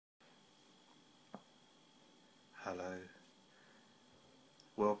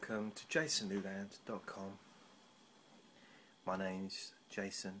welcome to jasonnewland.com. My name's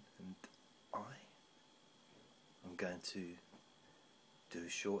Jason and I'm going to do a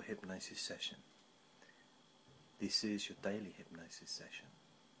short hypnosis session. This is your daily hypnosis session.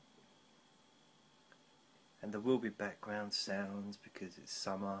 And there will be background sounds because it's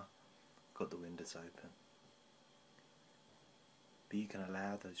summer, got the windows open. But you can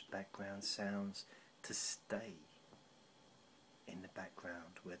allow those background sounds to stay in the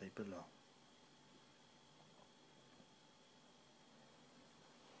background where they belong.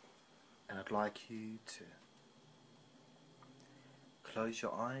 And I'd like you to close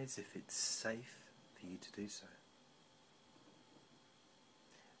your eyes if it's safe for you to do so.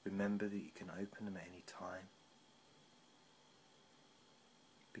 Remember that you can open them at any time,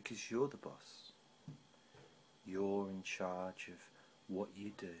 because you're the boss. You're in charge of what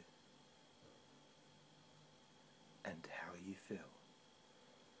you do and how you feel.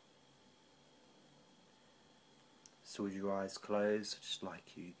 So with your eyes closed, I'd just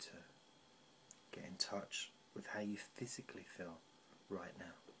like you to get in touch with how you physically feel right now.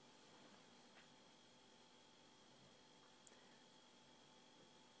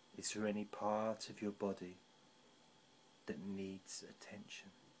 Is there any part of your body that needs attention?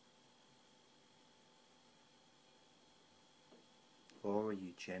 Or are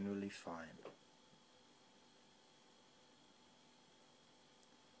you generally fine?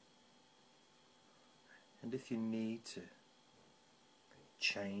 And if you need to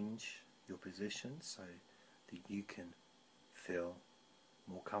change your position so that you can feel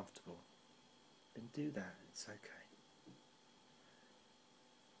more comfortable, then do that, it's okay.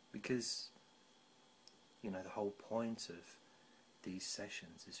 Because, you know, the whole point of these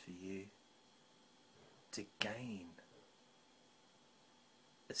sessions is for you to gain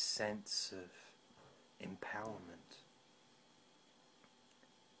a sense of empowerment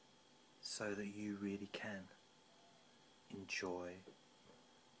so that you really can enjoy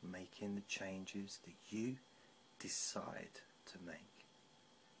making the changes that you decide to make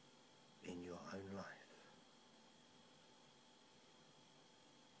in your own life.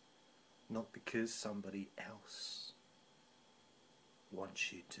 Not because somebody else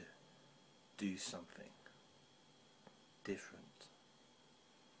wants you to do something different,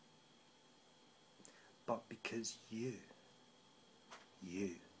 but because you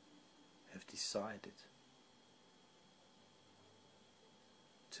have decided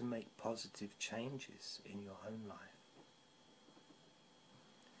to make positive changes in your own life.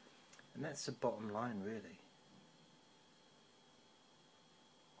 And that's the bottom line, really.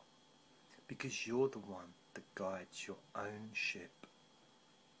 Because you're the one that guides your own ship.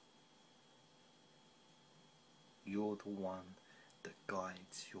 You're the one that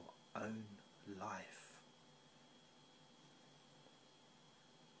guides your own life.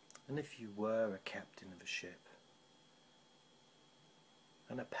 And if you were a captain of a ship,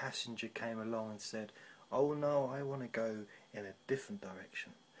 and a passenger came along and said, "Oh no, I want to go in a different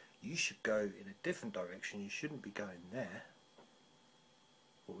direction. You should go in a different direction, you shouldn't be going there,"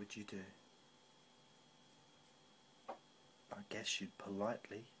 what would you do? I guess you'd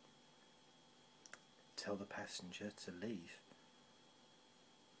politely tell the passenger to leave.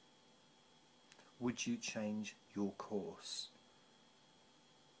 Would you change your course?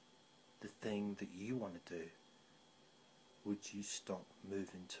 The thing that you want to do? Would you stop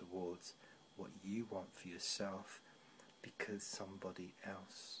moving towards what you want for yourself because somebody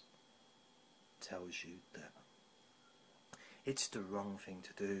else tells you that it's the wrong thing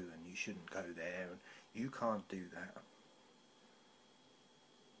to do and you shouldn't go there and you can't do that?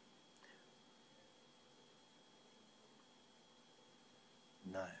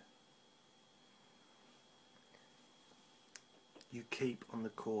 No. You keep on the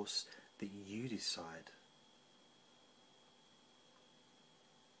course that you decide,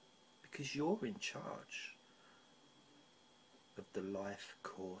 because you're in charge of the life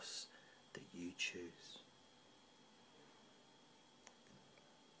course that you choose.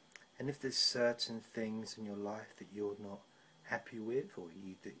 And if there's certain things in your life that you're not happy with, or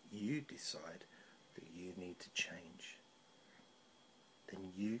that you decide that you need to change,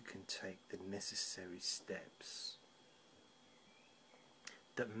 then you can take the necessary steps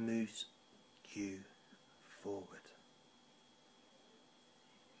that moves you forward.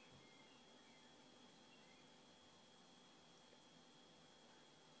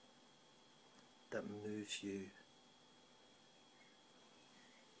 That moves you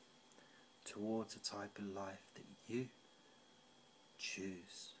towards a type of life that you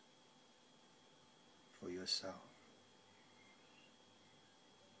choose for yourself.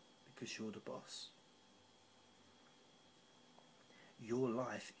 Because you're the boss. Your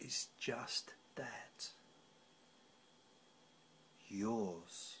life is just that.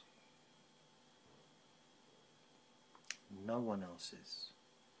 Yours. No one else's.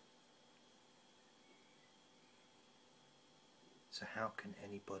 So how can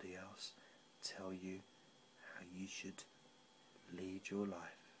anybody else tell you how you should lead your life?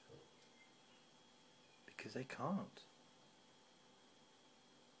 Because they can't.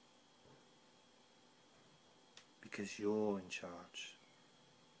 Because you're in charge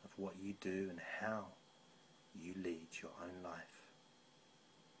of what you do and how you lead your own life.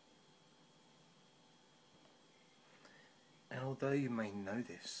 And although you may know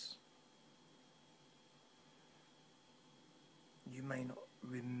this, you may not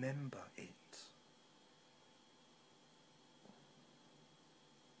remember it.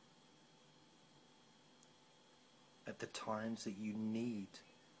 At the times that you need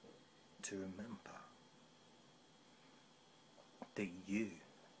to remember that you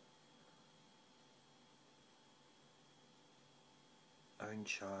are in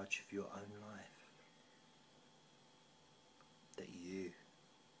charge of your own life. That you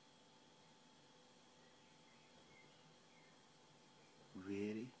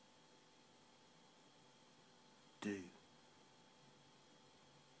really do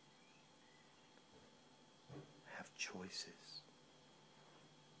have choices.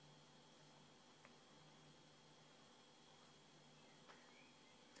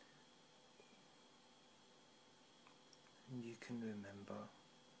 And you can remember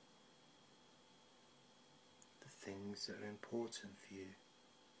the things that are important for you.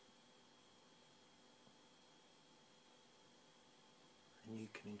 And you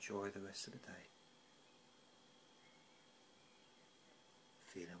can enjoy the rest of the day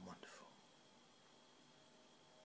feeling wonderful.